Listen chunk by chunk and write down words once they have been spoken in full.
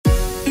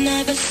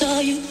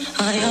you,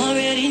 I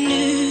already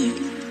knew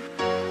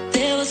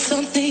there was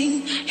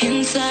something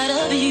inside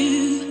of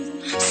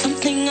you,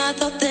 something I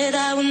thought that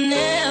I would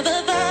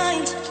never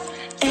find.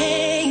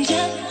 Angel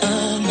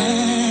of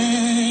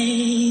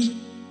mine,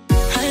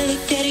 I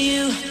looked at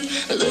you,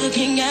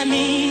 looking at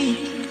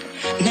me.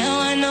 Now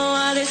I know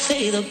why they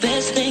say the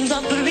best things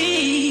are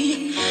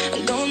free.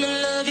 I'm gonna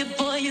love you,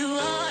 boy, you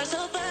are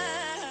so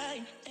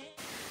fine.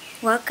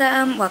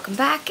 Welcome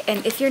back,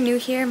 and if you're new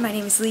here, my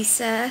name is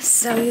Lisa.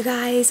 So you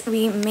guys,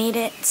 we made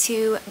it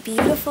to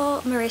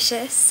beautiful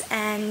Mauritius,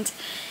 and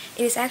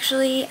it is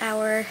actually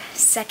our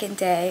second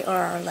day, or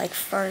our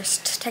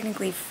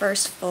technically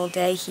first full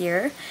day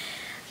here.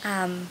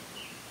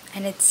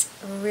 And it's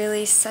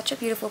really such a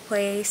beautiful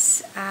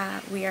place.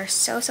 We are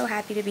so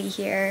happy to be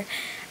here,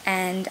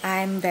 and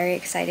I'm very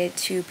excited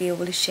to be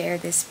able to share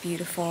this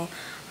beautiful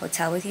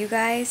hotel with you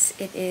guys.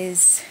 It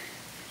is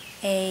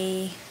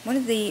one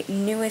of the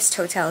newest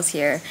hotels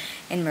here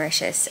in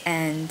Mauritius,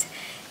 and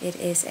it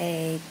is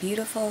a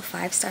beautiful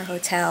 5-star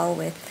hotel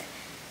with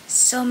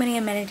so many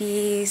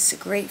amenities,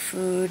 great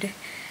food,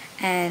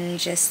 and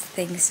just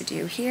things to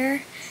do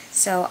here.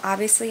 So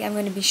obviously I'm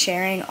going to be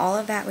sharing all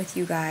of that with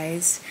you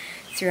guys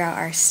throughout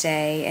our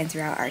stay and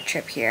throughout our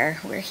trip here.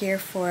 We're here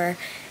for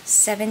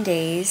 7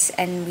 days,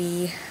 and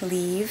we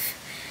leave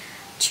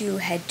to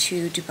head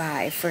to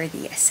Dubai for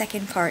the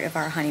second part of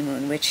our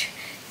honeymoon, which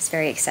is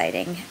very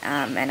exciting.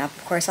 And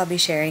of course I'll be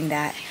sharing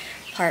that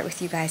part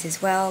with you guys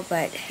as well.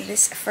 But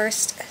this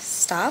first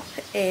stop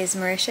is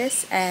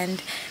Mauritius,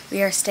 and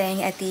we are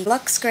staying at the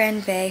Lux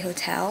Grand Baie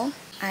Hotel.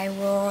 I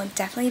will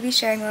definitely be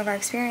sharing more of our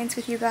experience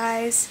with you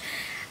guys.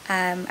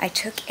 I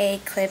took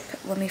a clip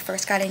when we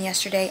first got in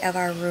yesterday of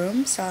our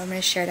room, so I'm going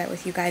to share that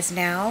with you guys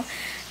now,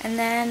 and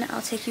then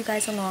I'll take you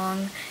guys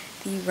along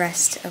the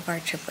rest of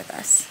our trip with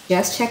us.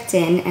 Just checked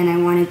in, and I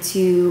wanted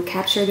to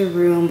capture the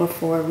room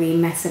before we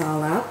mess it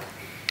all up.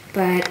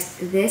 But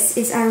this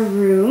is our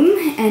room,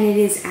 and it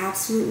is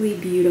absolutely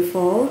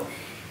beautiful.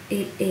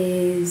 It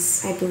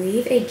is, I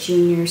believe, a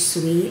junior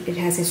suite. It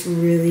has this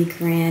really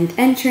grand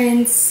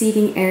entrance,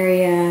 seating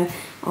area.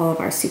 All of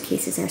our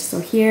suitcases are still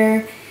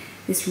here.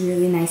 This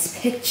really nice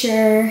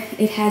picture.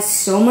 It has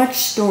so much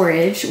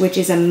storage, which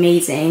is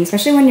amazing,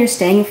 especially when you're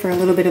staying for a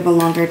little bit of a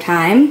longer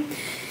time.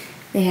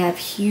 They have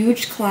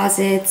huge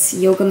closets,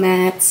 yoga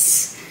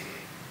mats,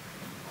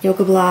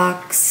 yoga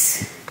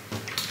blocks.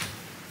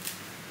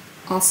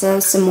 Also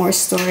some more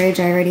storage.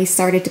 I already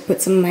started to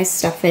put some of my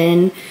stuff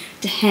in,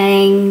 to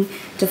hang,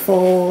 to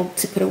fold,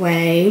 to put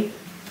away.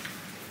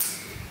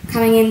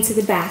 Coming into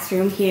the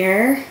bathroom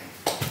here,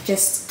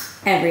 just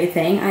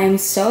everything. I am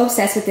so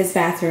obsessed with this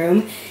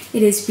bathroom.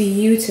 It is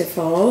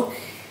beautiful.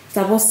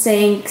 Double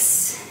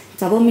sinks,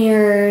 double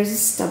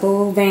mirrors,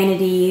 double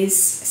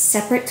vanities,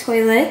 separate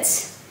toilet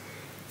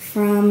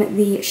from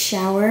the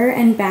shower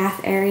and bath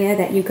area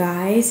that, you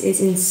guys, is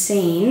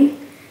insane.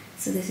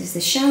 So this is the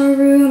shower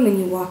room, and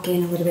you walk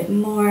in a little bit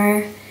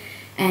more,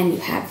 and you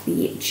have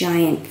the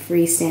giant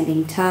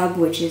freestanding tub,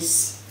 which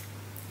is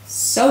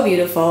so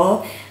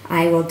beautiful.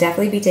 I will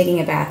definitely be taking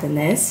a bath in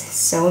this.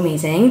 So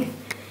amazing.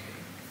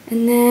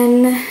 And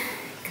then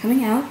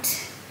coming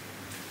out,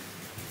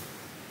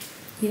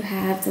 you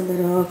have the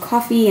little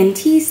coffee and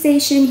tea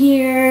station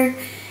here.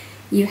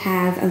 You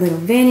have a little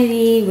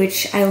vanity,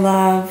 which I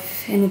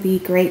love, and it'd be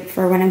great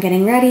for when I'm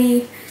getting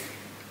ready.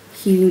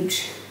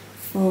 Huge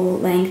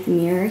full-length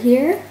mirror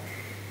here.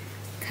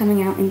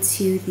 Coming out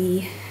into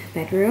the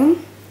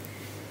bedroom.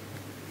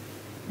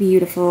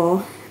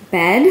 Beautiful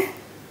bed.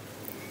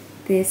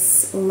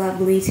 This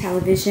lovely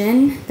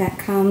television that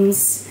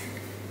comes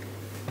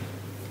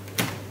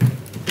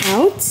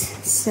out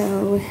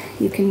so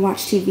you can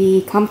watch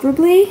TV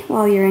comfortably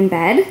while you're in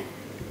bed.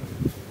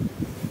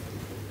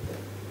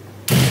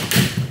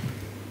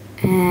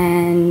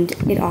 And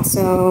it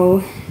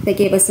also, they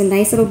gave us a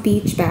nice little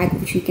beach bag,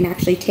 which we can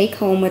actually take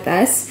home with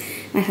us.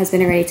 My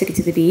husband already took it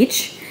to the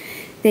beach.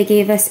 They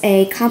gave us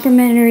a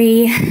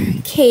complimentary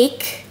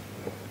cake,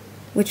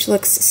 which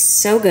looks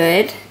so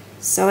good.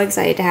 So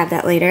excited to have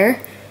that later.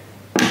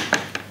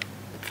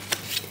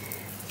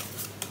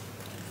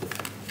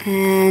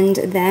 And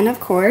then, of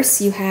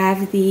course, you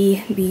have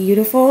the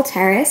beautiful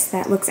terrace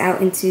that looks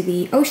out into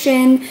the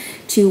ocean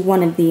to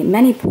one of the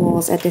many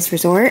pools at this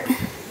resort.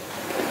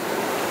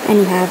 And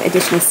you have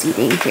additional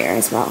seating here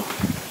as well.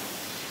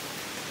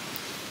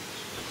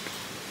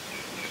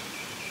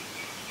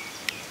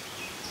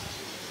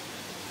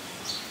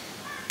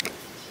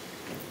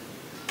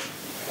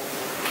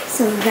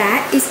 So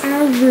that is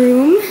our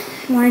room.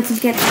 I wanted to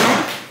get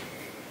that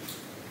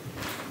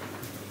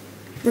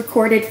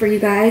recorded for you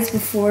guys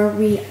before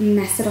we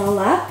mess it all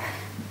up.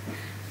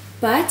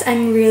 But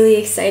I'm really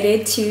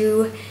excited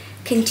to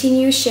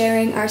continue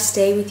sharing our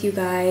stay with you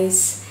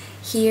guys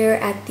here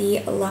at the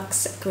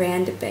Lux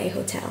Grand Baie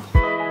Hotel.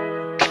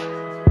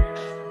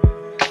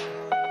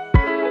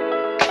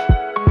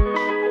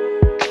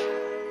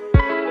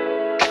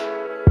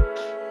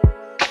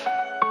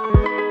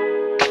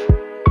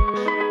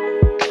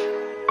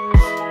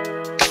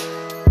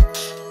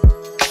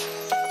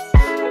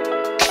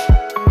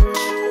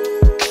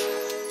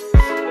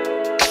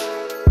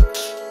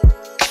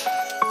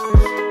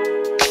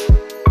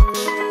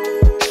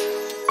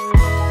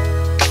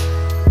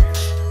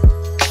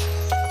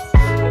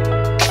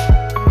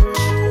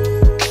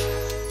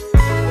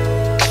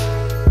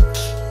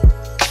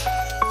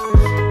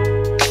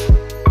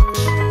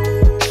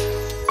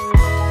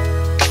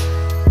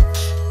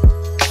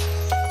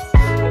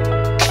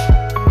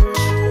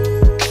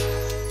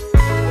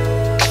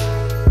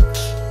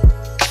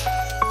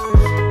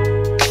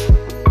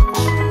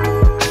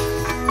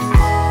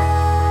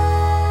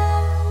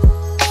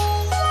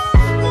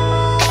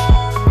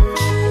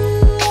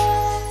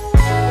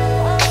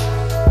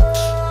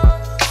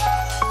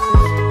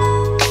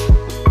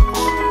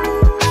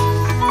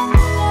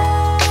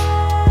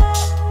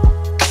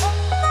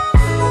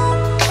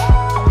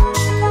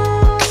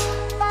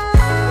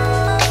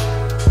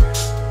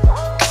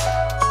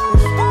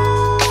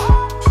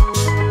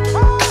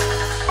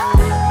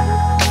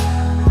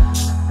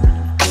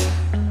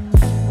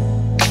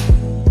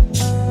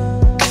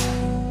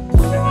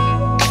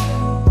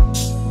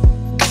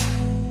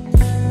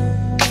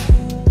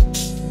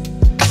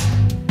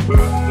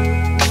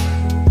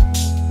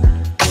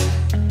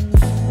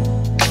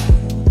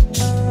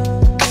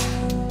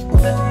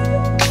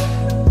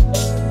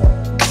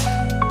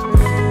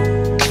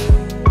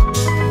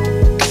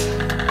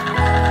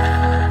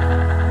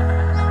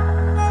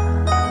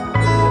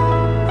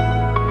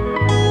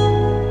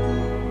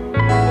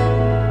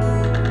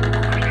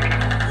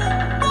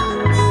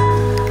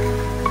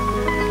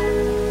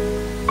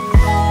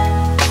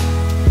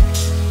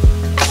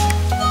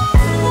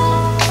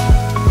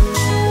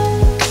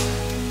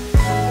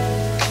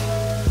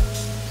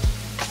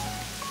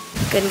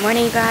 Good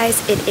morning, you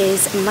guys. It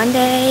is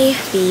Monday,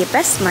 the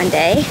best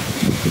Monday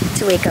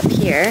to wake up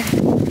here.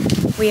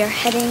 We are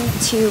heading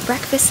to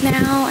breakfast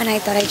now, and I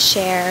thought I'd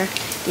share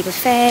the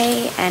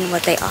buffet and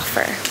what they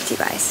offer with you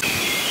guys.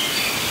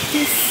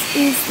 This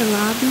is the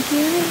lobby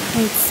here.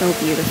 It's so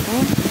beautiful.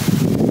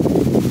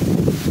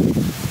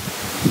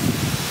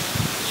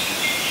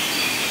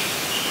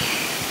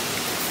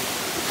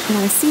 A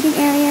lot of seating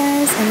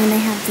areas, and then they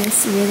have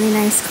this really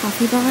nice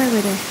coffee bar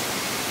where they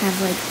have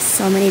like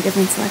so many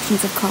different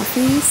selections of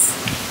coffees,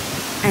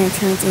 and it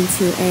turns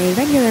into a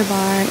regular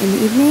bar in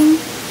the evening.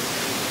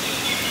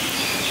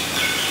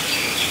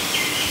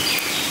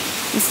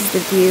 This is the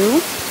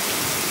view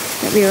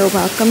that we were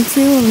welcomed to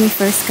when we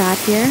first got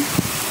here.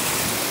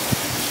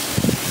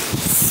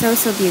 So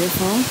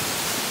beautiful.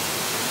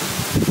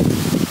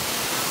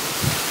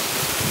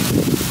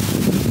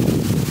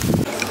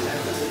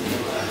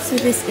 So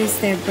this is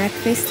their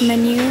breakfast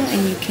menu,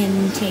 and you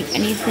can take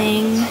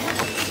anything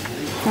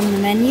from the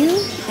menu,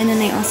 and then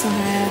they also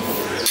have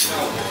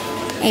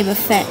a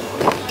buffet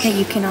that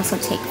you can also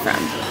take from.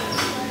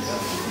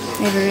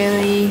 They have a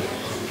really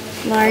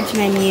large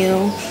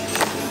menu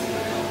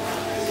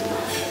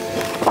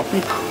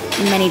with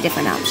many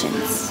different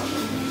options.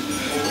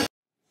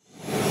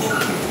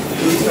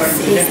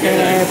 This is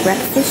their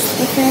breakfast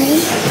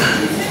buffet.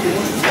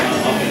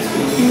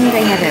 And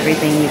they have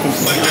everything you can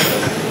think of.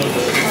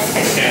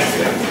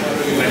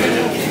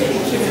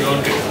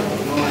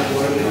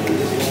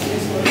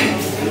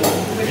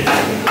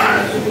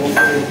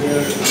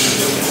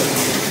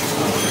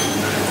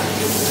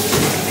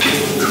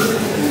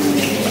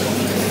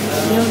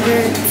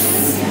 Yogurts,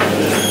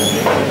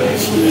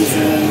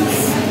 cheeses.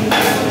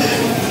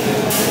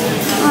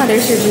 Oh,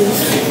 there's your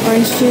juice.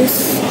 Orange juice.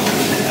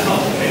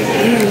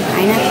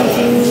 Pineapple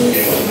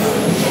juice.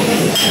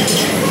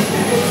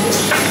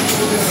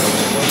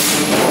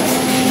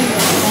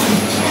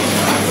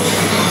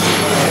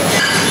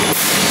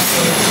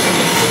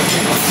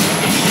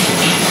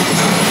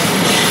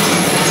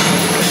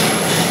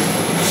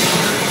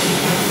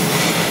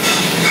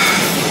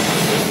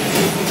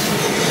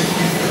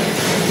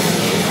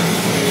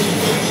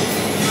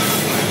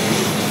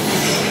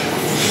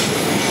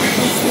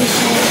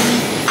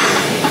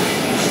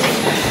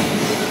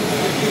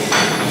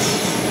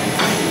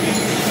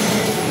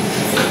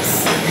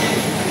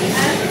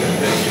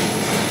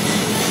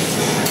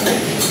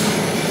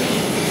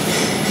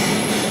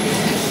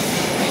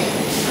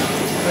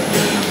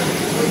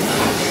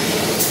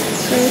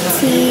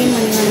 Protein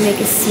when you want to make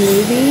a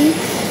smoothie.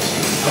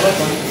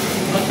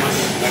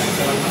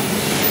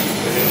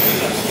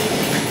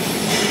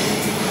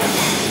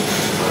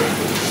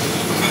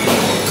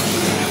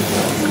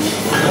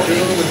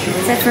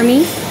 Is that for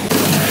me?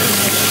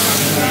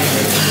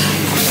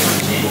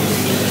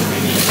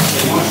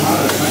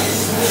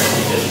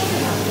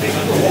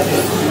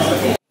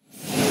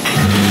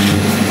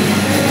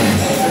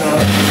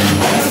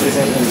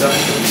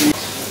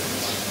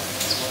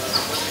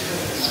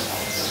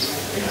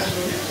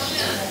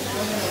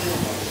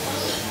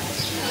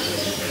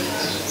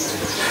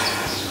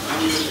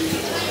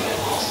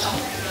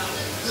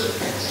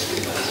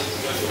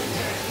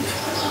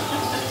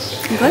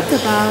 What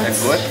about?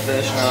 Gut,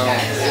 sehr schnell.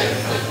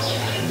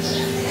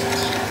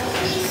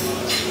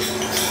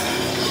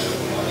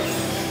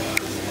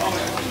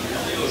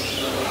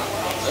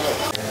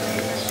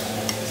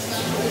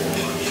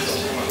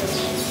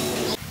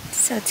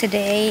 So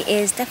today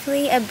is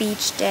definitely a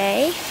beach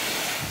day.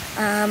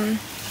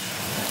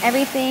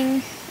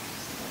 Everything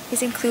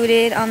is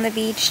included on the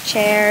beach: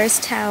 chairs,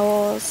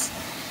 towels.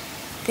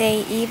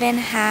 They even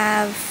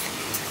have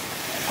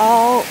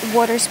all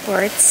water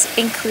sports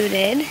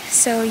included,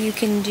 so you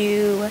can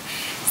do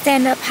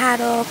stand-up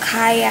paddle,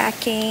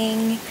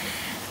 kayaking,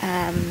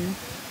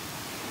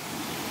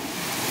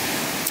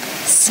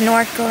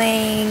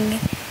 snorkeling,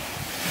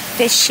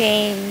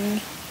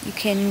 fishing. You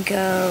can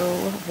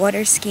go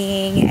water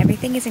skiing.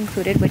 Everything is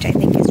included, which I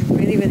think is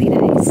really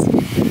nice,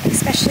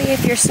 especially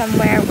if you're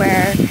somewhere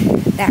where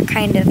that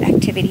kind of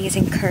activity is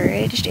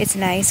encouraged. It's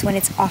nice when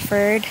it's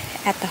offered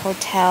at the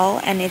hotel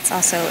and it's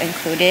also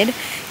included,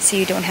 so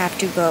you don't have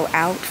to go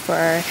out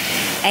for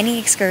any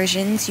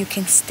excursions. You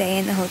can stay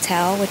in the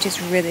hotel, which is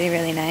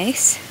really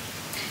nice,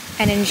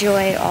 and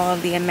enjoy all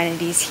of the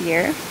amenities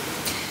here.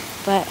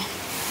 But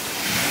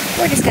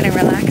we're just gonna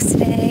relax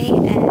today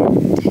and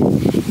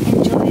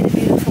enjoy the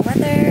beautiful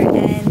weather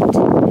and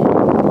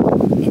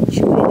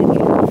enjoy the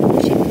beautiful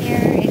ocean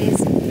here. It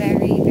is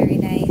very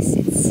nice.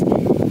 It's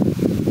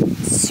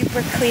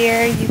super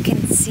clear. You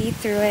can see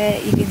through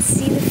it. You can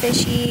see the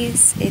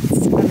fishies.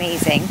 It's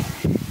amazing.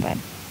 But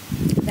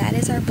that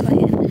is our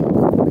plan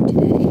for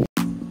today.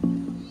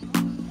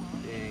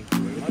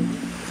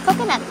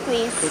 Coconut,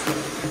 please.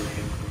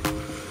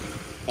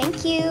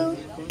 Thank you.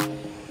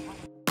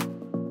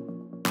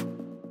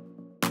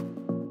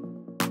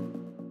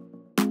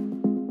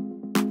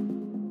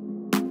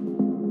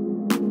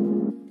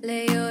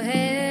 Lay your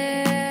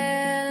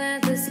head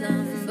at the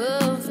slumber floor.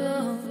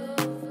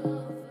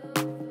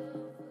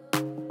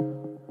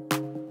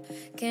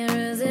 Can't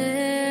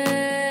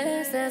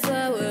resist, that's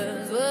why we're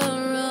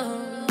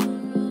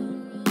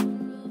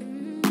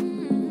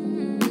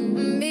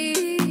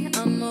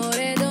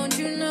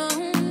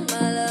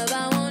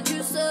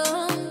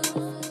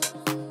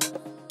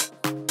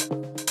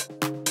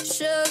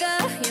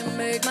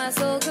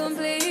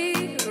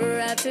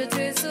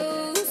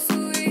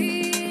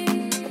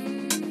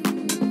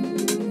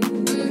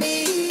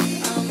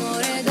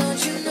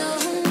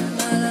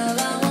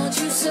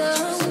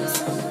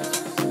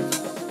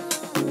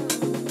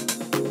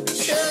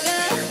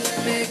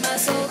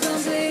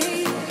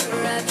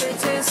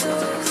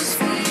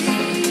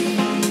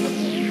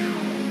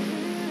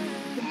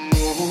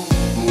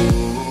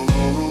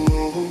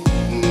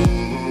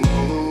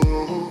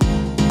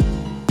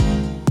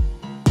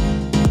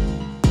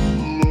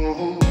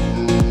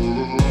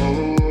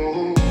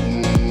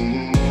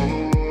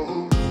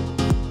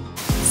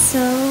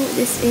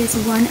this is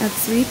one of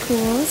 3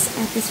 pools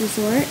at this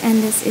resort,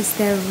 and this is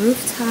their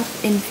rooftop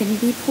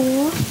infinity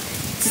pool.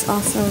 This is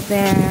also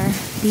their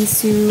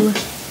Bisou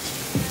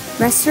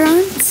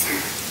restaurant,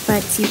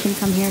 but you can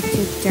come here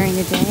during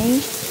the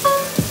day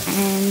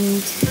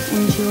and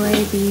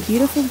enjoy the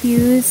beautiful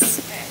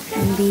views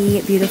and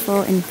the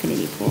beautiful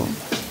infinity pool.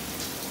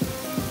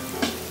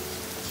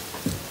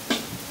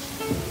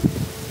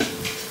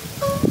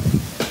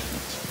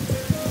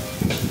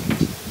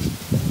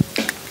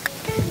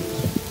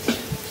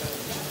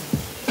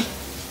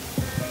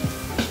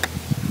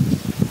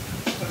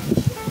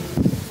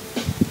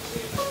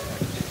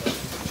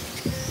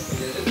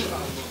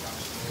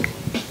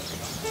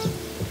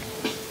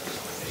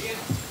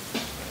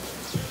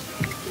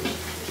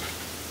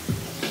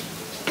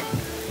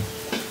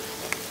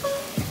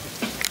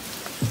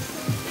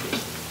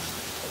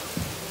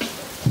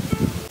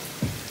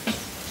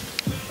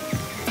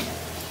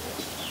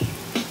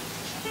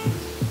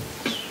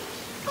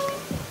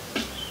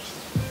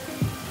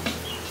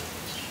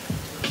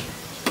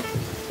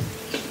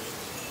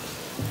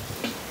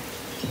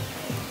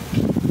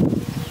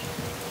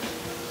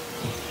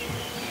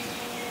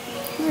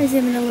 There's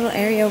even a little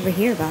area over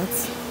here,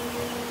 Bots.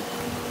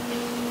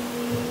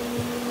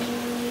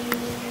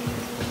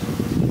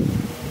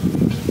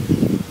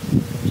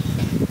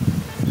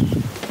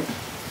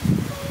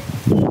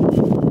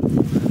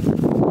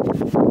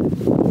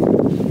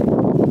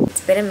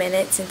 It's been a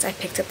minute since I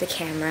picked up the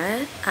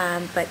camera,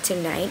 but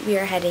tonight we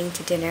are heading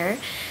to dinner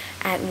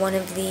at one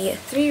of the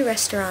 3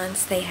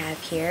 restaurants they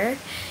have here.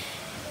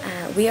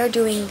 We are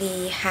doing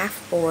the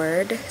half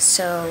board,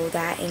 so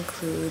that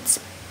includes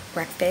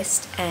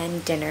breakfast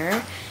and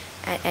dinner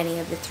at any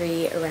of the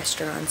 3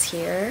 restaurants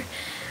here.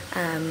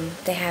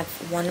 They have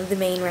one of the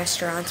main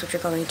restaurants, which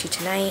we're going to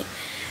tonight,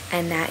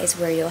 and that is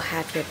where you'll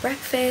have your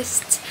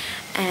breakfast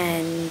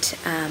and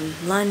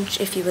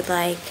lunch if you would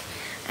like.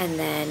 And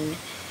then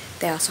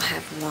they also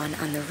have one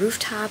on the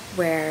rooftop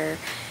where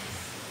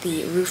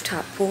the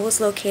rooftop pool is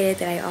located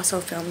that I also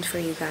filmed for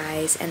you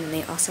guys. And then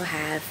they also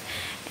have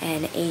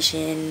an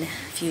Asian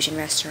fusion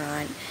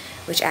restaurant,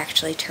 which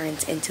actually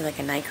turns into like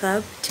a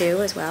nightclub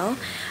too as well.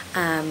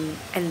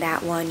 And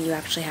that one you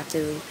actually have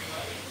to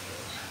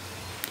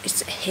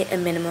hit a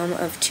minimum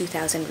of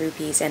 2,000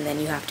 rupees, and then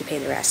you have to pay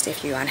the rest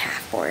if you're on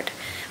half board.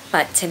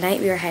 But tonight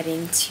we are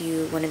heading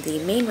to one of the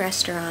main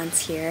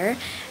restaurants here,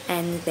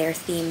 and their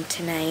theme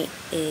tonight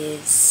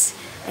is,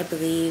 I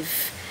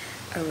believe,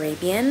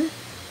 Arabian.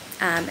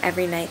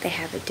 Every night they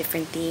have a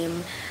different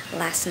theme.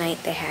 Last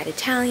night they had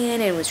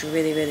Italian, and it was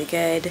really, really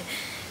good.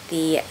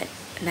 The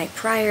night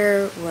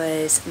prior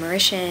was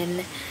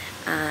Mauritian.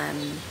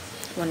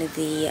 One of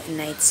the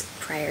nights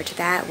prior to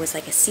that was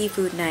like a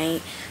seafood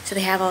night. So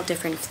they have all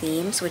different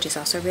themes, which is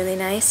also really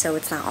nice, so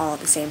it's not all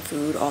the same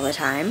food all the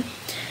time.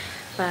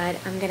 But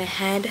I'm gonna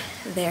head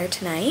there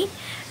tonight,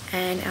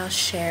 and I'll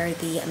share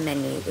the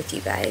menu with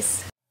you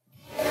guys.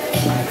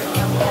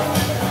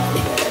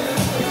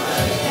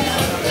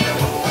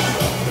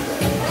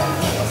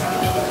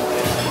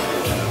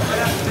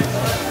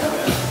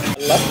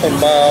 Love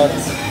about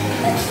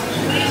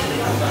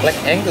Black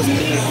Angus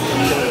beef.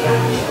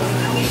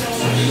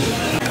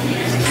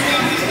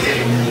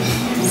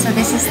 So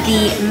this is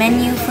the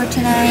menu for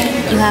tonight.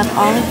 You have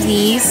all of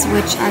these,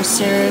 which are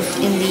served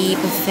in the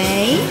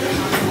buffet.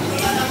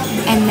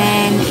 And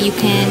then you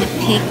can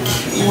pick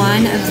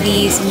one of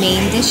these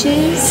main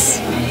dishes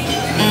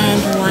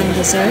and one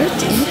dessert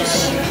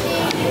each.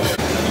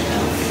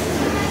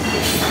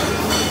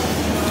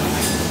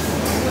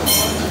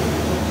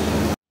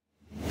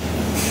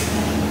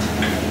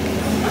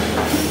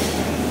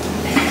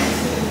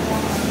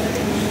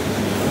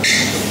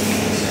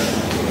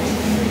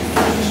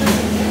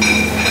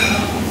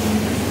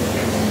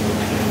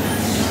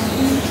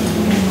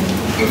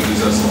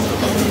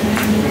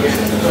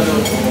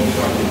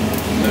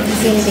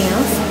 See anything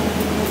else?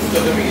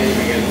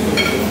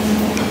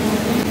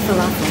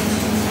 Falafel.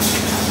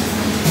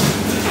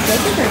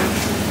 Take it around.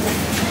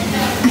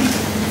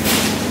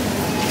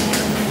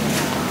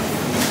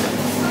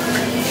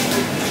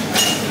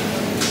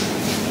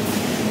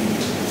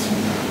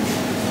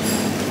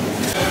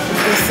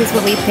 This is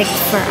what we picked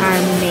for our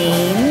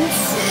mains.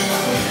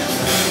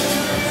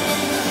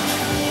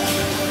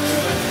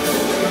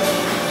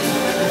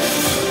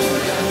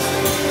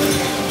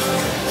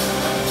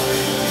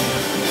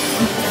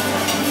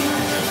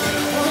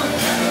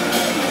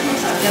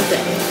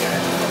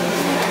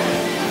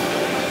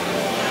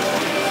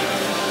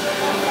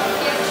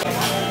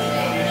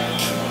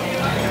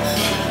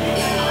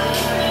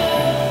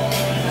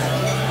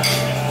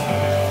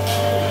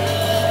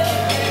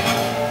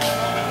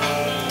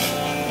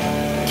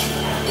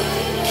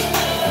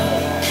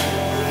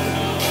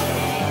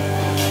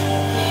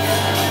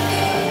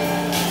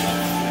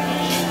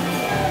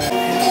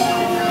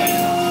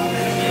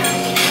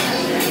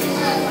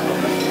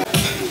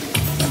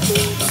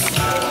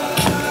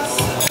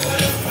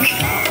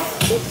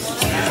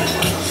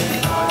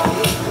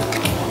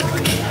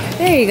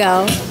 There you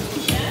go.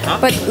 Huh?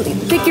 But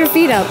pick your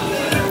feet up.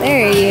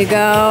 There you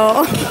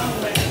go.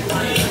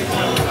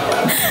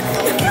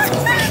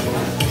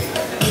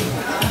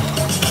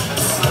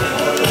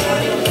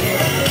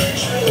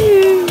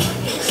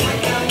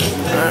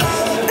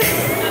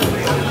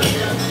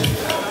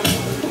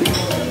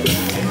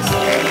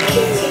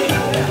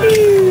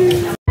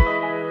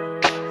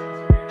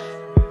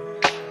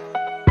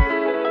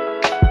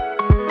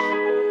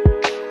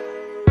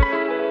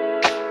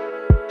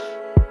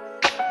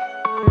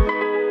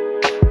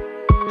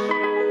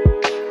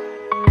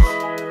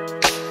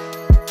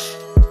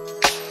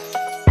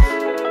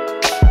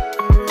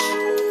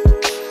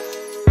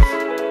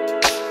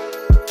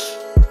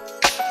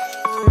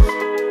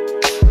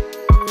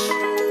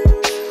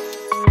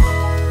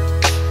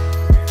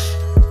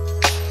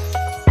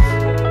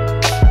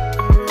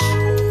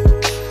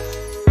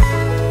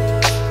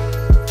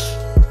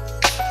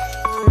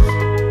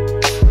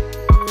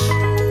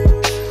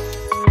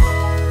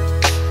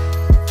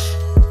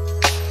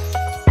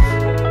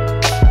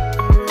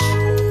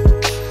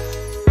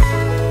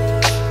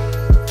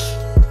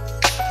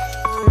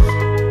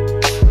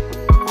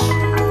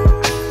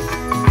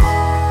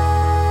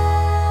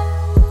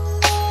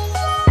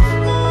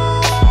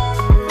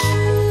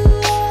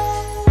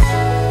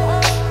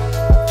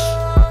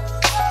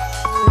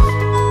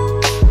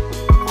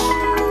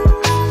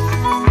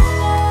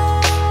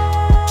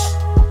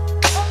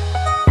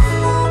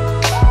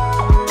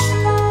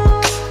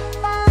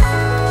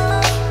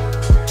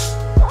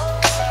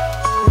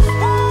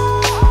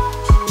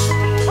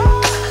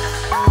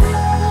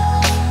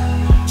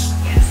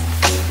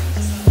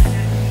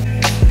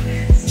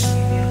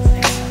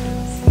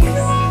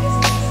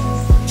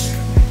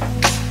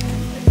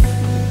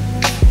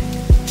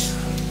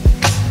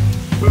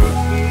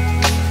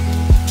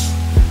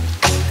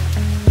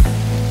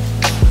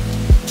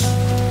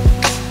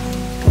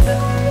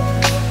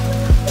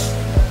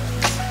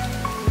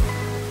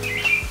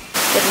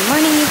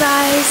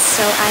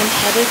 So I'm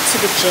headed to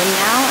the gym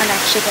now. I'm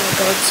actually going to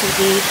go to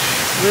the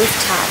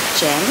rooftop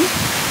gym.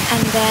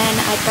 And then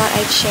I thought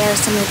I'd share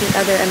some of the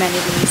other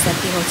amenities that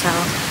the hotel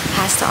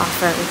has to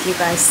offer with you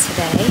guys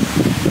today.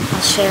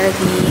 I'll share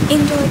the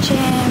indoor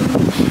gym,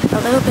 a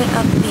little bit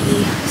of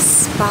the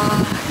spa,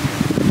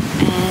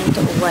 and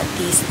what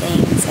these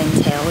things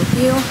entail with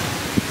you.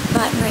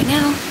 But right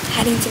now,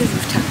 heading to the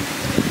rooftop.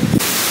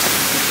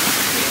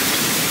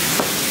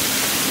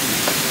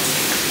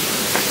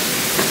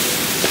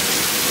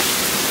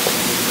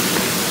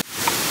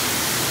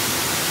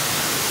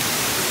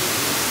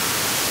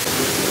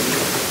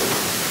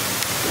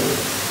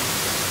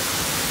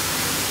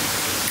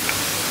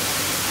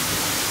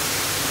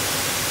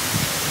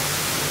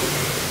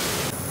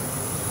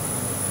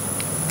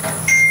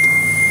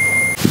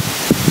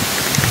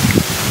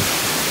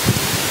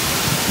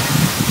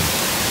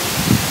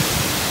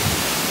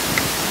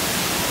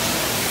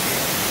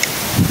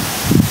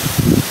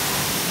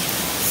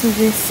 So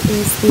this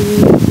is the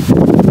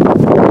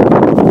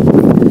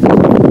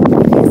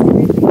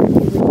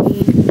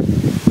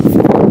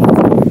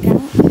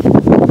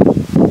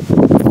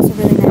It's also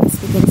really nice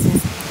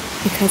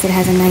because it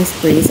has a nice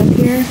breeze up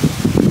here.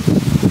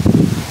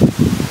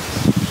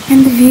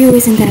 And the view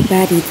isn't that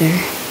bad either.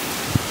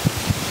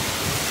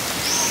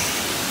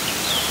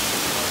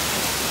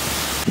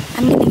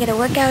 I'm gonna get a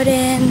workout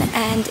in,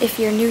 and if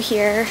you're new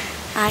here,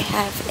 I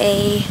have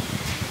a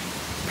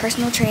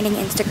personal training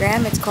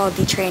Instagram. It's called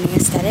The Training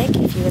Aesthetic.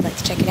 If you would like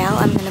to check it out,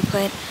 I'm gonna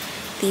put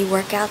the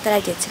workout that I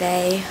did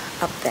today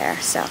up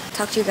there. So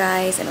talk to you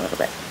guys in a little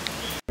bit.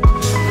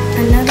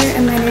 Another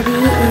amenity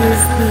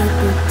is the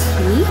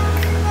boutique.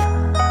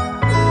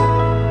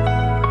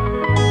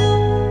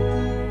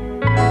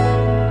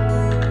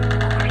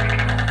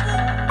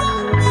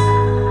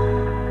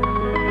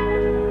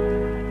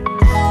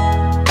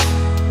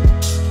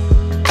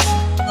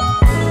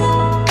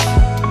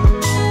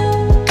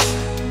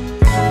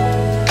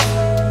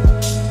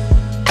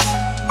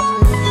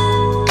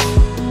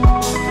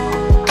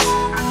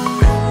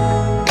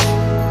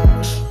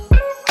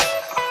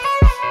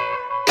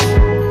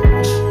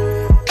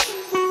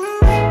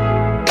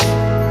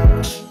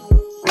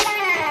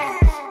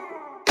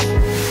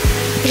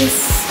 This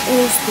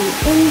is the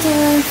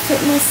indoor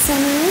fitness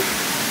center.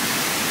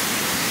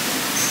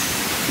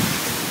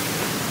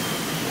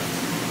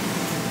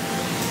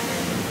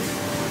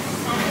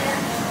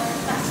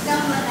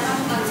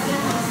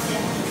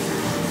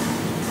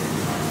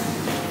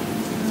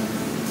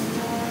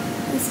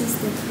 This is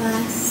the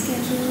class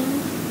schedule.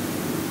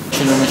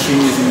 The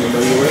machine using the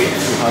body weight.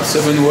 We have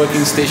 7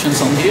 working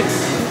stations on here.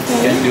 You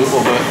can do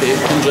over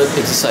 100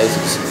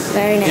 exercises.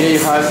 Very nice. Here you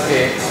have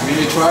a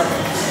mini track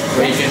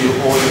where you can do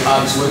all your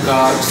abs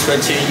workout,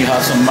 stretching. You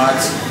have some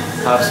mats,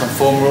 have some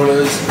foam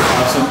rollers,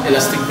 have some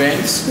elastic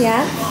bands.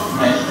 Yeah.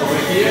 And over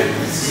here,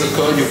 this is a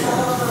cardio.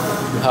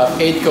 You have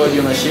 8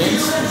 cardio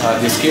machines. You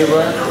have the skill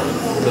run,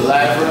 the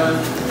live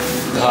run,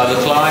 you have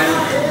the climb.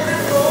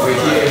 Over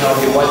here you have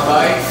the white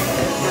bike,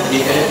 the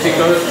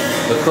elliptical,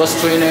 the cross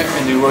trainer,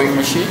 and the rowing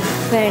machine.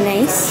 Very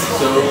nice.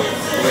 So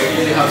over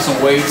here you have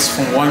some weights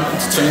from 1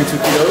 to 22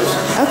 kilos.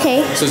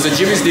 Okay. So the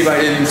gym is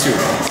divided in 2.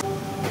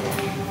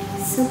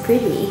 So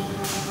pretty.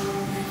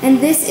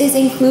 And this is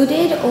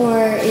included,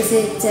 or is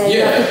it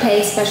you have to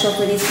pay special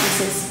for these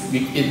classes?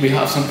 We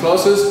have some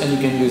classes and you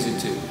can use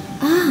it too.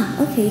 Ah,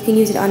 okay. You can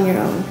use it on your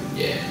own.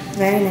 Yeah.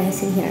 Very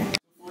nice in here.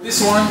 For this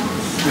one,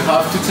 we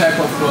have 2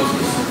 types of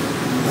classes.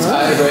 It's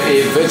either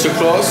a virtual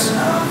class,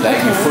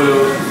 like you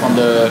follow on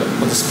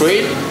the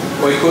screen,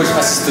 or a coach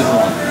assisted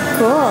one.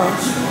 Cool.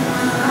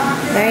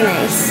 Very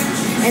nice.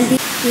 And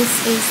this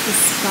is the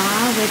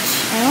spa, which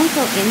I won't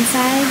go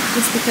inside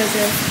just because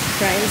of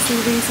privacy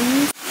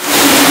reasons.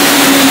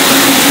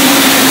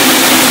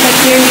 But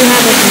here you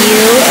have a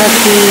view of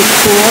the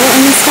pool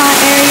in the spa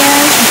area.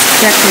 It's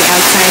directly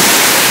outside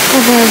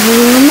of our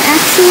room,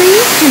 actually,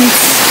 and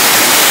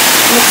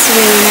it looks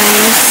really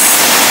nice.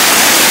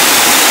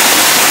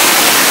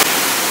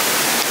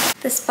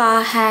 The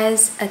spa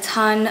has a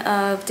ton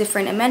of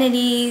different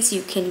amenities.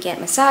 You can get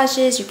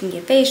massages, you can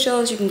get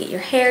facials, you can get your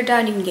hair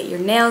done, you can get your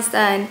nails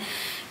done.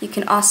 You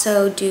can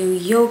also do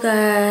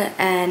yoga,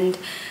 and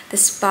the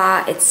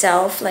spa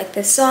itself, like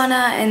the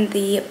sauna and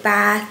the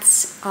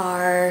baths,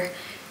 are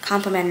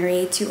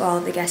complimentary to all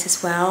of the guests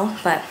as well.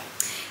 But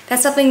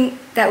that's something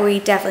that we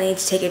definitely need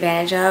to take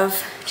advantage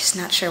of. Just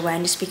not sure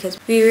when, just because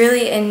we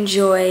really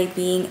enjoy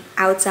being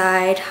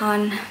outside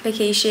on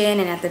vacation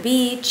and at the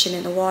beach and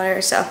in the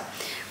water. So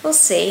we'll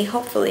see.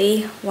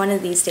 Hopefully one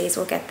of these days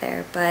we'll get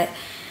there. But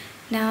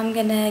now I'm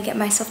gonna get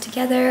myself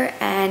together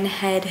and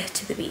head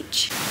to the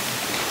beach.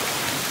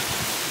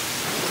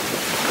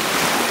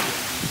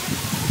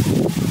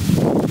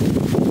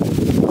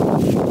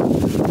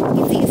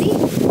 It's easy?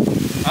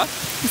 Huh?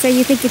 So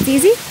you think it's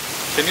easy?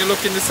 Can you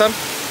look in the sun?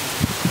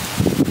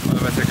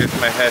 Otherwise I get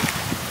my head.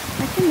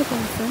 I can look in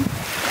the sun.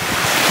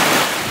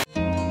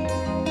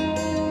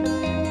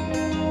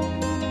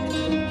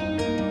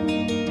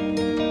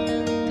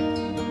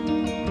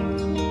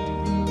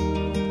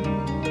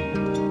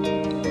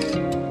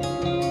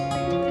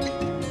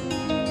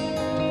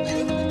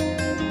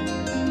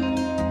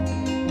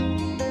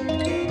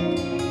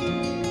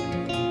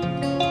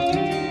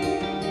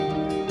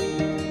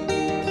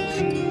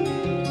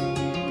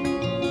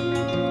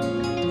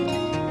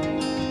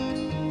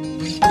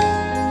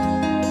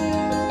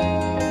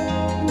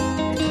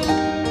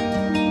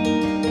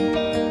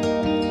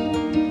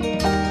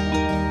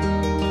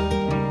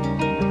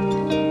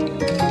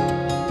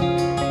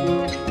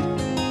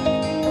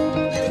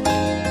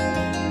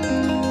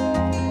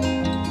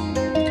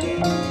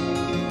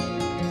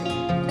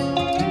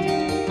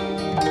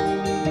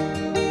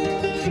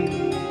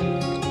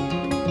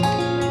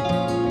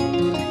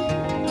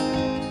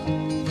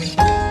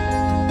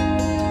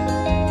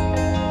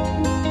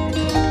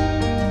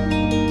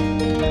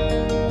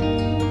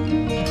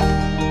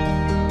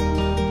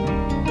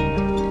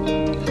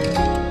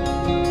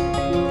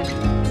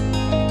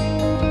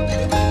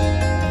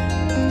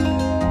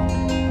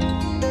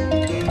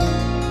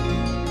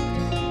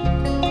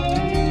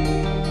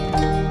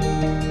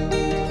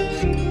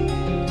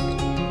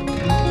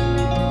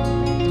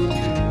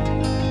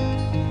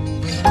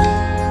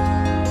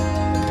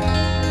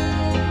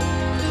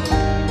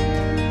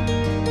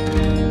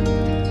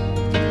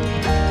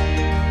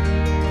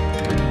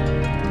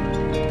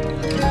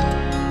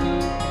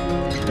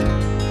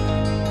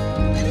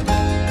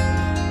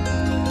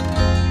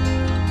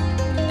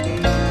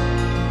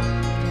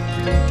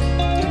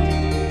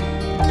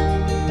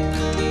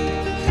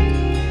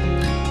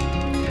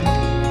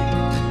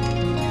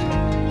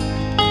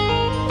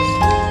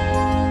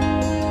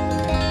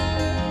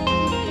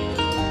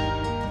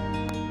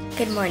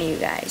 morning, you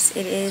guys.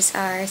 It is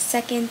our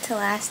second to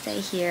last day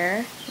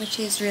here, which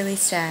is really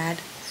sad.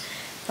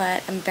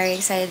 But I'm very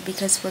excited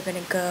because we're gonna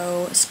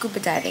go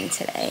scuba diving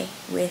today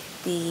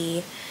with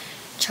the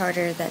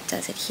charter that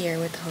does it here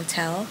with the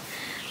hotel.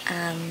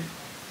 And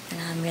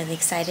I'm really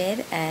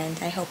excited, and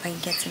I hope I can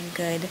get some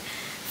good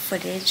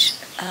footage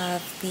of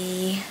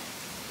the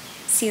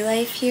sea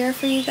life here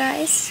for you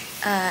guys.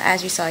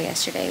 As you saw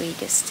yesterday, we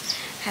just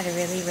had a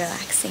really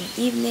relaxing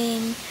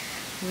evening.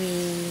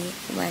 We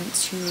went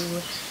to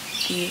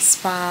the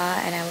spa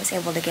and I was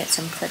able to get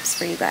some clips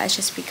for you guys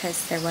just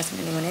because there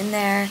wasn't anyone in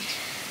there.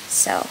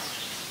 So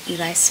you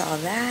guys saw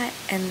that,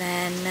 and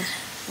then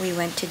we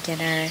went to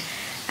dinner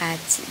at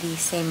the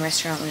same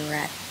restaurant we were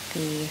at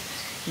the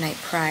night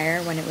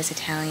prior when it was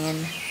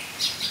Italian.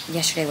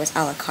 Yesterday was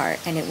a la carte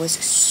and it was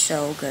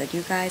so good,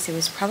 you guys. It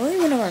was probably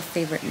one of our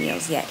favorite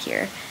meals yet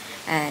here,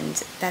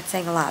 and that's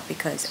saying a lot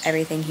because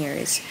everything here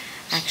is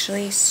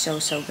actually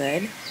so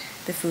good.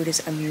 The food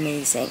is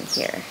amazing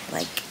here,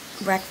 like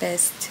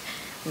breakfast,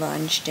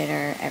 lunch,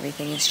 dinner,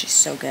 everything is just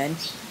so good.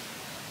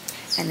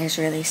 And there's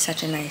really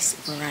such a nice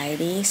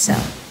variety, so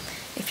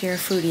if you're a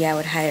foodie, I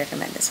would highly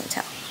recommend this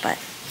hotel. But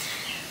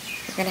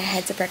we're gonna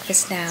head to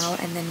breakfast now,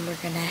 and then we're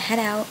gonna head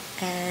out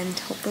and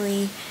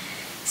hopefully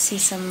see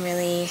some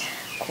really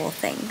cool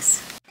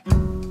things.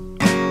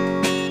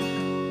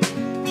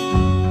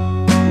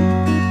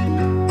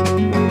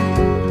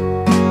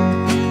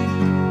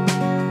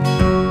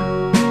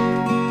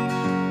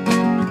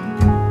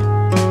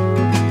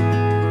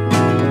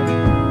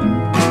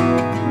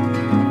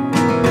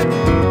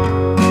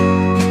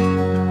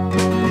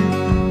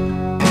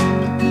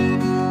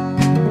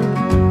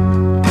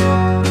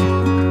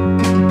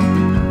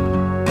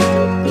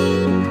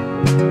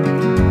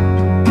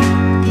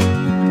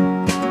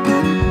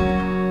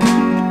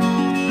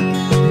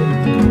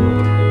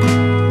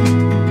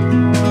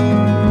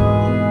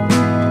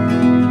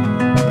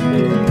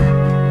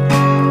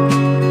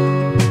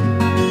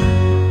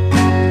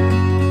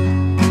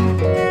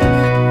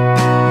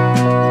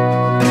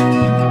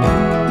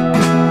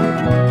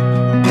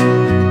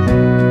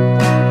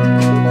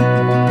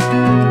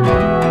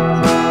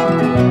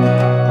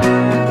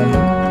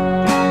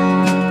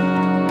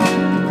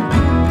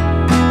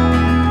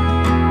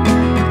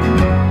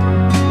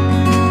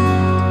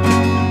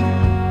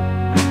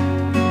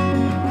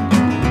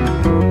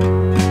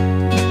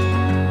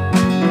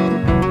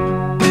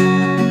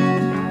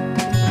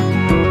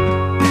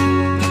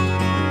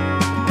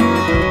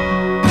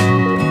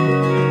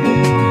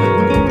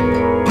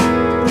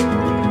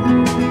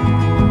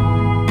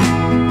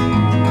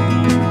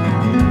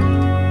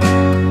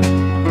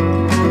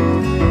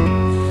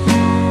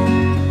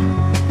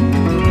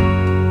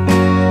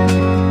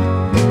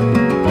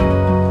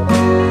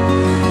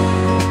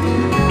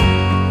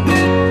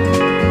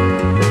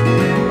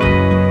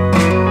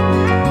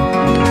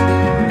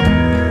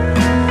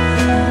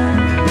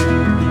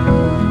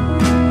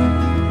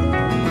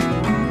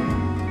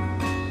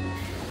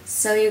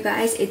 So you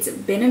guys, it's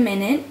been a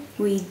minute.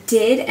 We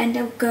did end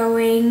up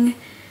going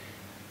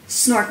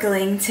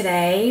snorkeling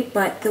today,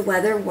 but the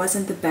weather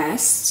wasn't the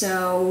best,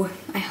 so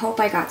I hope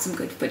I got some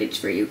good footage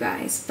for you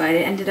guys. But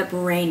it ended up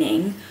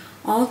raining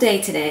all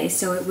day today,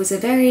 so it was a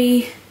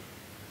very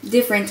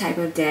different type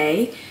of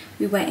day.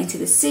 We went into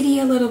the city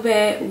a little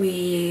bit,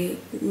 we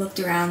looked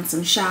around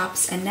some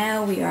shops, and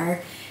now we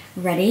are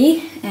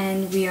ready,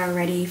 and we are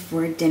ready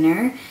for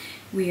dinner.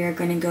 We are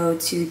gonna go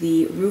to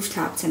the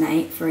rooftop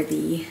tonight for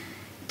the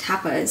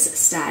tapas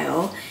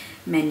style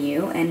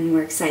menu, and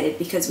we're excited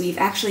because we've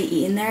actually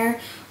eaten there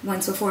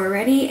once before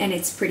already and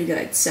it's pretty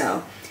good.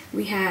 So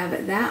we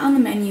have that on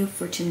the menu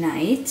for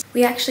tonight.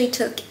 We actually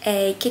took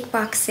a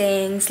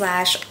kickboxing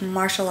 /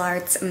 martial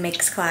arts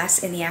mix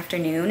class in the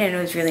afternoon, and it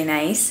was really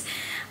nice.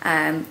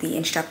 The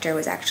instructor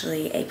was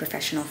actually a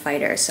professional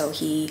fighter, so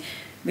he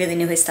really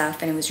knew his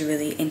stuff and it was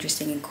really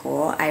interesting and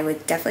cool. I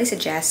would definitely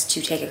suggest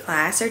to take a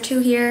class or two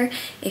here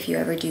if you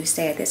ever do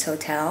stay at this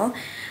hotel.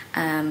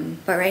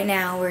 But right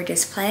now we're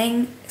just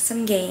playing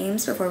some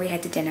games before we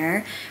head to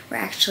dinner. We're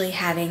actually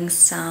having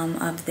some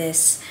of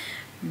this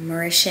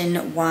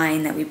Mauritian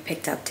wine that we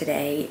picked up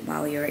today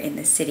while we were in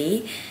the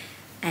city,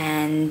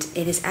 and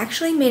it is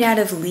actually made out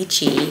of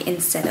lychee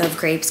instead of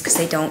grapes because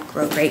they don't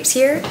grow grapes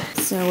here.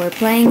 So we're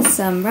playing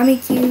some Rummy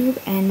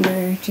Cube and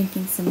we're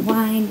drinking some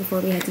wine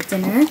before we head to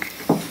dinner.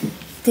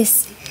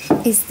 This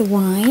is the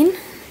wine,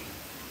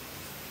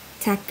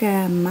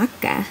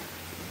 Takamaka.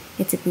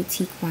 It's a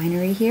boutique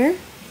winery here.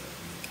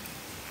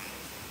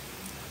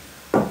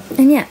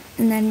 And yeah,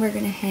 and then we're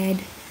gonna head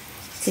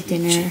to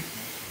dinner.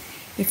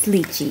 It's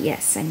lychee,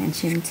 yes, I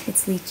mentioned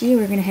it's lychee.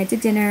 We're gonna head to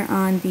dinner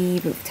on the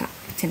rooftop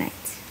tonight.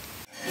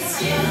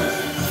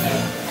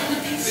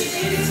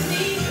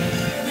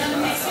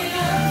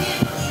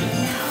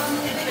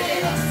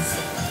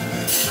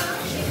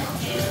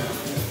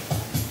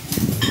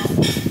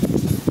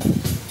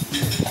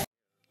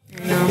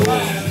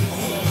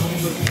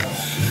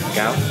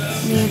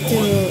 We have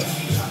to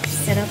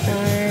set up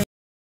our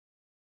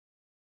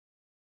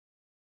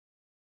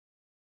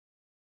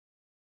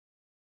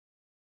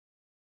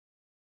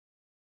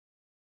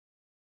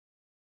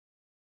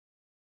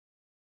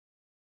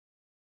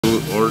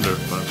order,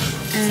 but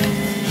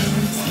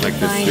And like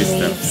the vine Swiss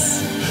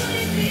leaves.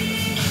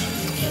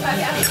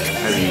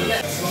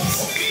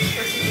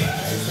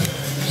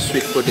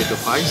 Sweet potato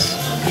pies,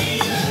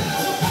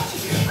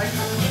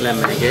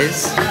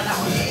 lemonades,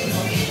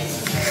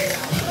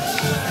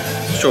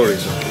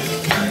 chorizo.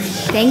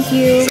 Thank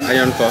you. The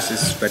iron cost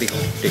is very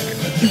thick.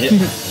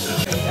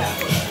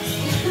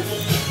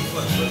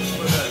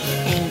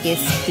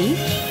 Angus beef.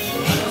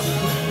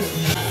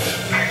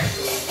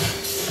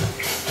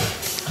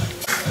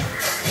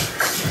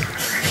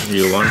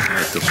 You want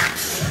I to.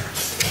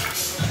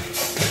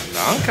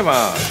 Danke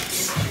mal.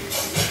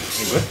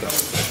 Good though.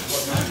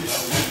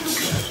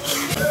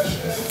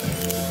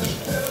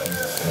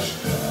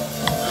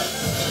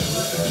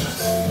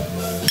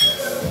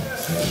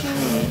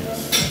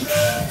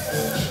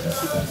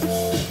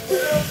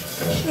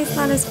 It's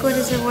not as good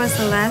as it was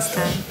the last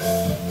time.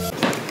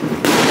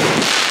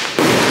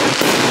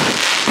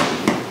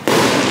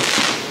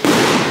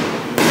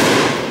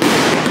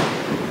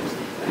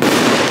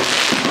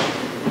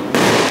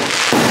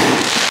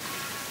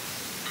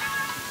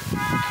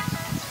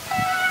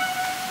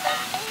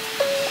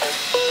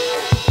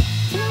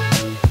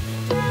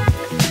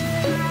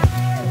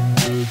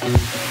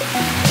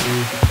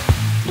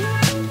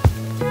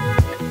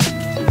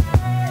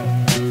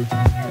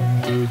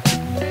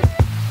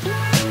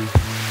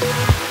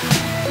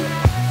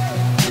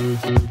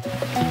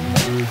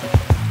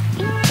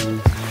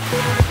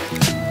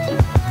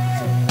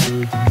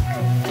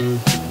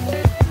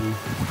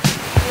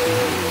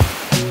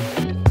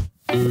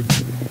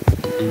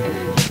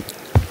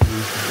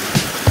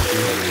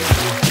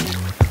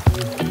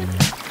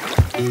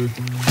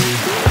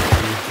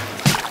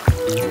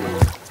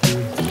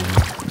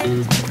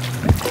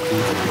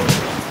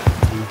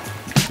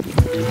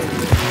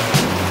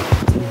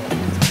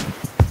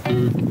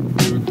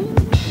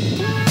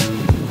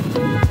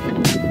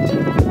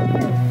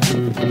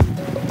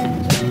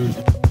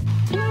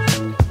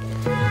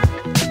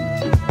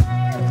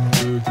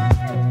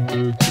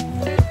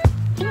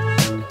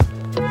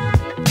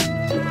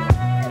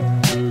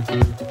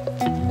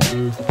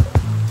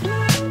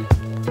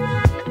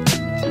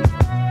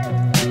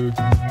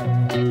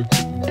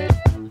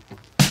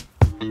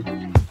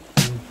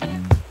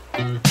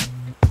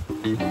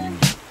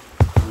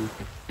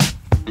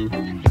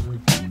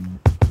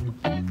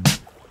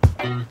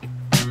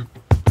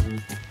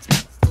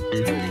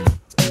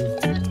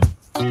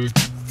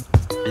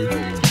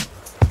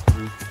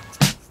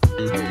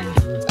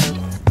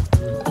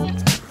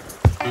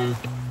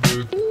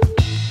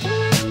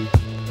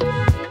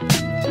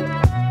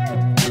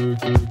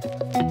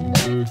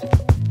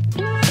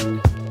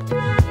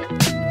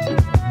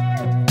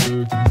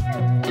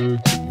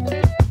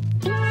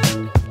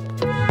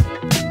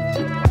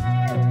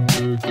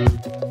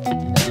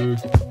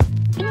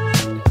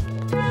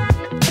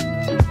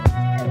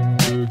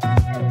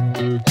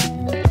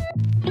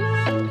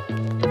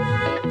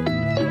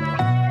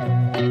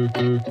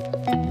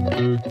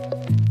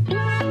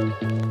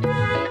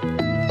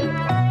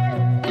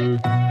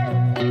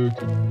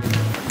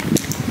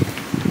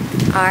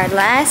 Our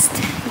last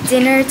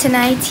dinner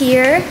tonight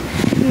here.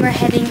 We're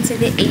heading to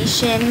the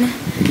Asian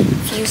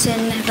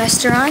fusion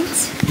restaurant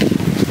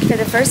for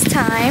the first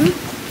time.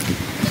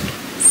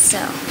 So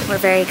we're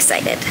very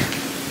excited,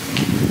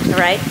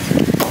 right?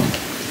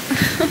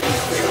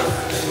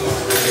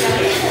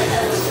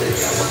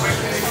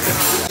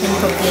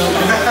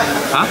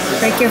 Huh?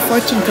 Break your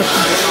fortune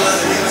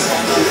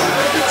cookie.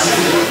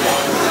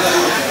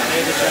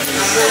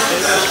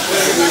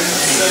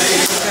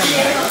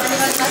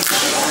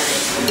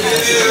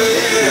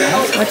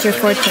 What's your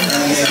fortune?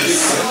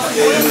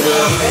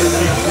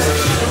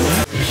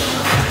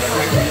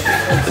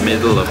 The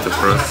middle of the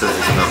process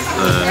is not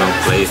no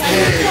place to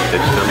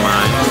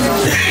determine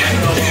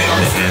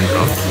the end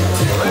of.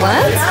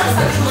 What?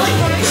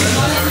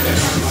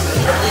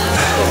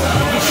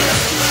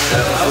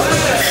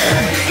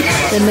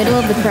 The middle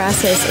of the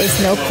process is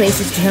no place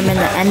to determine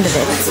the end of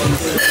it.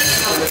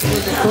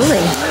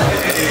 Cooling.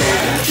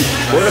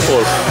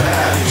 Wonderful.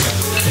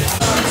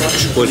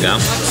 Cool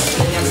down.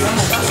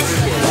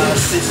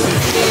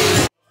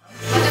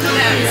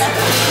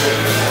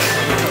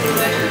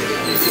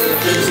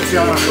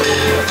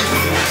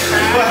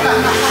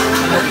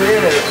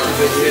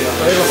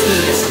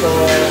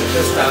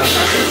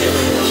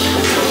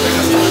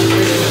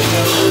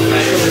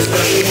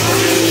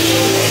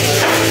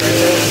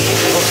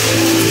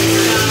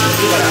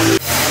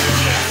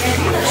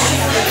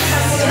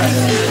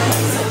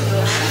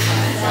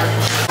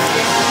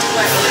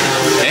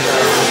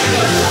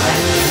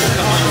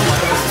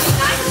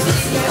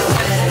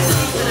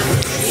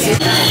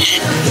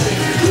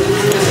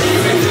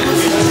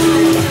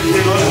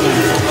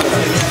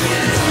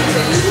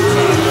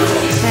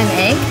 An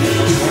egg?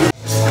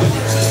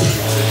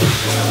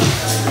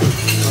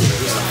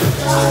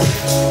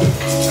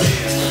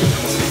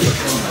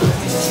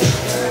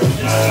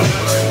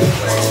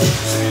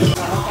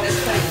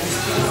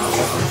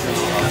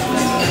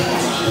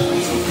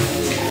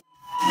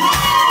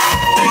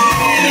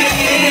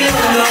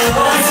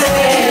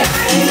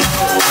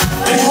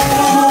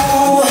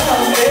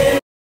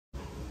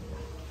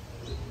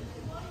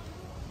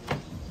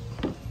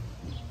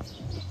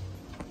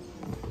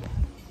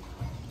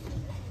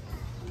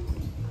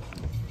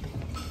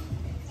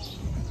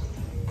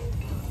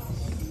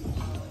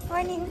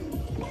 morning.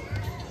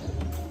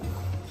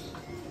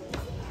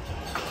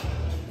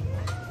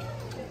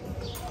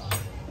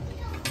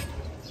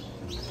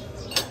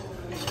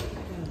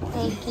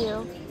 Thank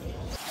you.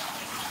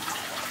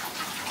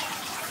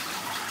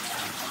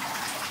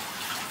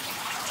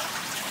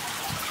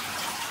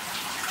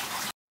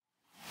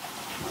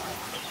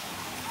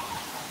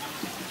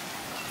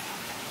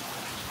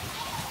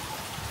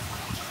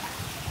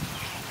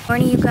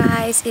 Morning, you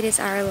guys. It is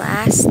our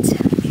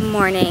last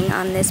morning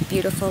on this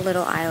beautiful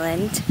little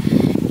island.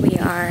 We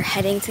are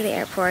heading to the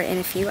airport in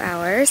a few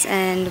hours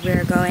and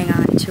we're going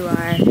on to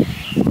our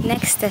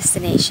next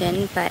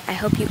destination, but I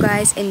hope you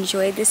guys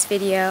enjoyed this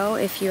video.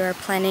 If you are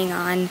planning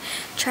on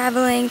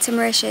traveling to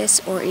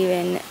Mauritius or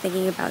even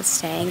thinking about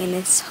staying in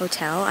this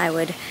hotel, I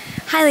would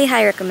highly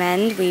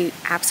recommend. We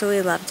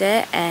absolutely loved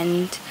it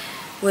and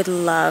would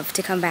love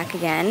to come back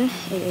again.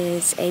 It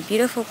is a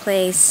beautiful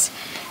place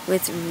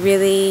with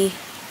really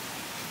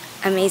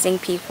amazing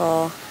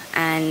people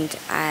and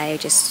I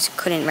just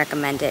couldn't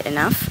recommend it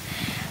enough.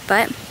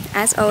 But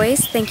as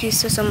always, thank you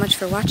so much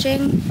for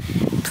watching.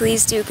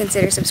 Please do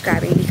consider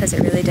subscribing because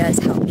it really does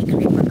help me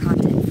create more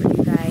content for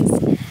you guys,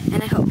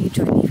 and I hope you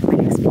join me